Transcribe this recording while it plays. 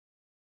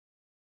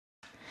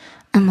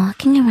I'm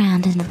walking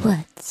around in the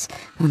woods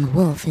when the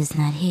wolf is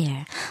not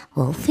here.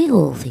 Wolfie,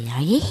 Wolfie,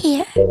 are you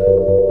here?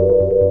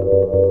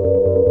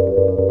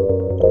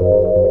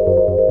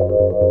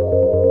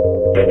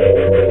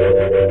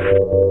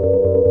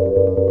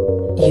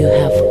 You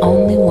have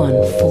only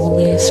one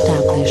fully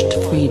established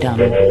freedom,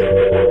 and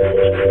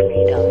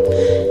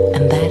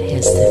that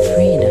is the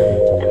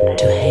freedom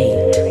to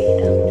hate.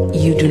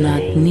 You do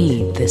not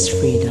need this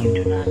freedom.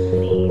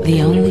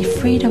 The only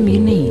freedom you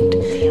need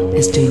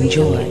is to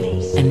enjoy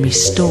and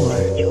restore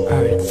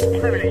Earth.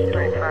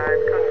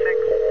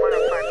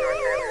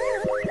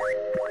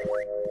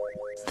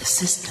 The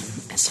system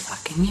is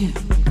fucking you.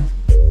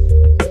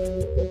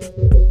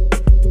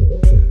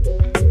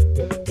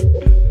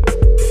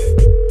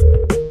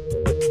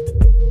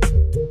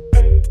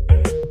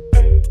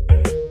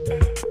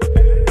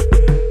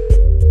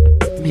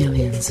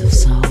 Millions of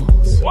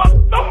souls. What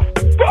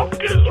the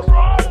fuck is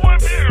wrong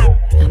with you?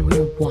 And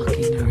we're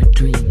walking our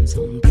dreams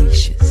on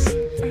leashes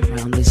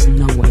around these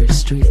nowhere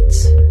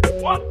streets.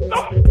 What the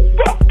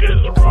fuck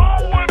is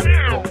wrong with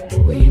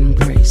you? We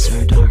embrace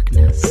our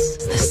darkness.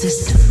 The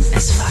system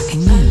is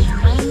fucking you.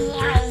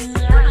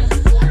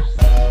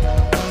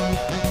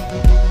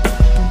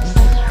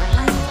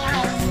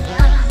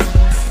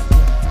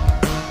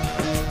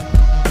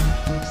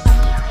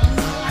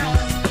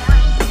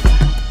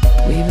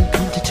 We even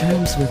come to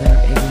terms with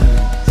our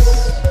ignorance,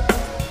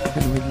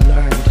 and we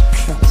learn to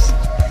trust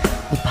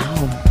the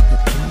power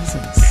that kills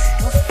us.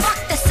 Well, fuck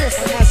the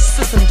system. What has the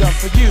system done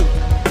for you?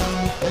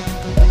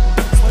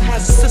 What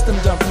has the system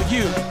done for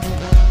you?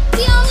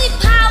 The only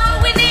power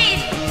we need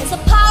is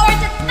the power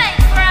to think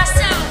for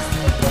ourselves.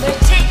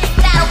 They're taking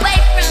that away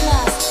from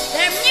us.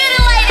 They're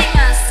mutilating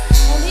us.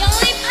 And the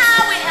only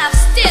power we have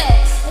still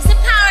is the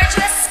power to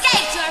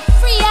escape to our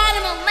free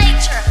animal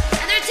nature.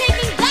 And they're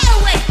taking that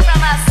away from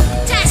us.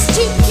 Attach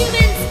to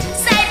humans,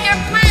 save your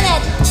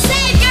planet,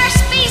 save your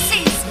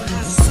species. What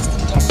has the system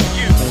done for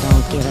you? They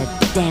don't give a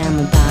damn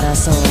about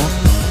us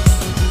all.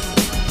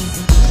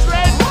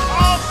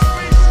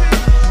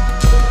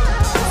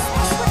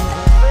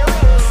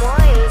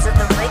 Minds of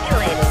the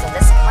regulators of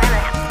this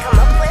planet have to come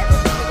up with.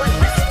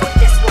 What's with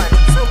this one?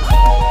 So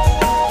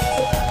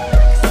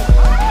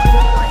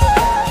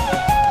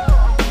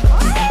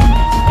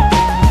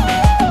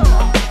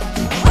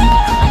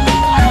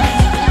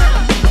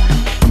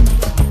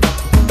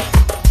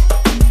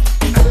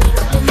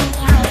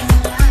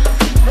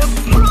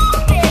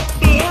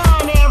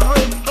behind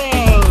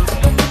everything.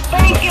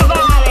 Think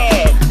about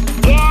it.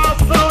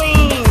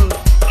 Gasoline,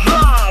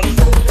 drugs,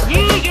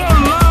 use your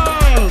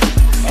mind.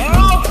 They're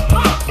all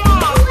fucked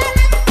up.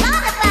 whoever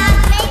thought about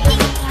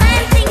making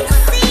planting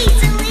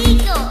seeds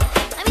illegal?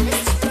 I mean,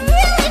 this is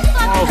really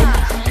fucked up.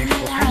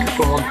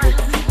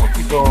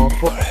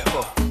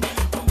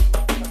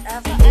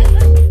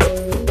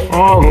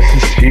 Oh, this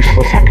is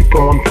useless. I could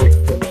go on for